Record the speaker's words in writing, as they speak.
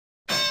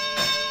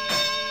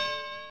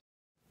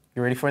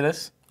You ready for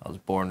this? I was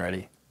born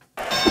ready.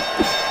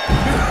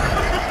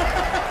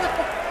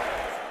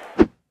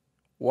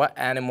 What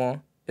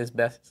animal is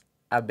best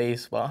at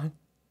baseball?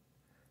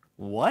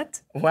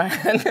 What? What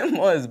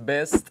animal is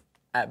best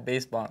at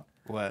baseball?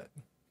 What?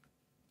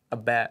 A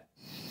bat.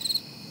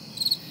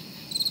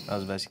 That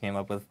was the best you came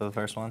up with for the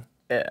first one?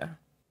 Yeah.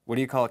 What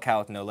do you call a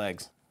cow with no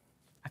legs?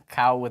 A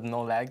cow with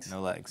no legs?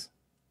 No legs.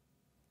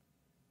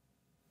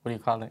 What do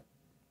you call it?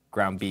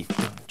 Ground beef.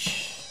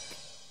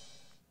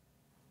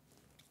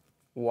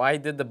 Why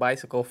did the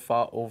bicycle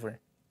fall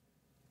over?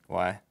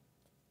 Why?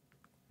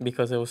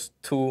 Because it was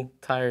too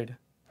tired.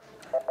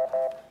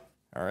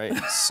 All right,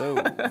 so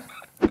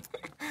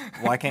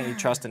why can't you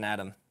trust an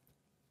atom?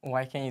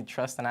 Why can't you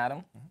trust an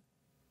atom?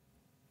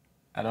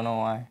 I don't know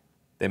why.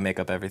 They make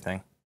up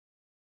everything.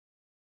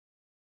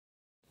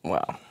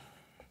 Wow.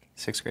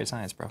 6th grade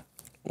science, bro.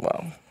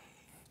 Wow.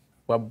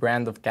 What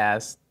brand of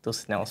gas do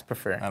snails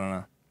prefer? I don't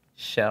know.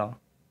 Shell.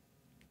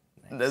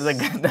 Nice.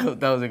 That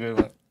was a good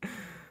one.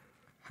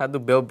 How do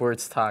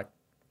billboards talk?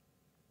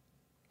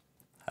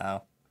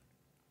 How?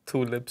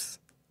 Tulips.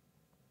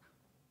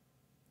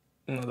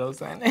 No, that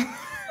was my name.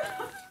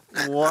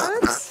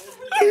 What?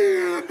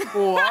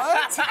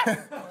 What?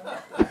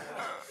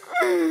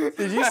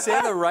 Did you say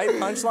the right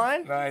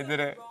punchline? No, I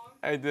didn't.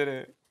 I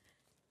didn't.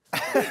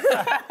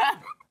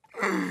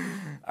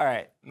 All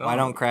right. No. Why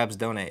don't crabs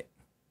donate?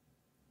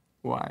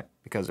 Why?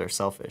 Because they're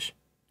selfish.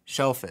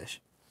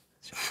 Shellfish.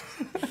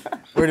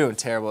 We're doing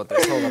terrible at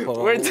this. Hold up.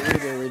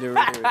 Redo.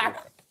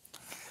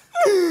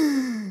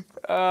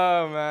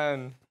 Oh,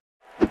 man.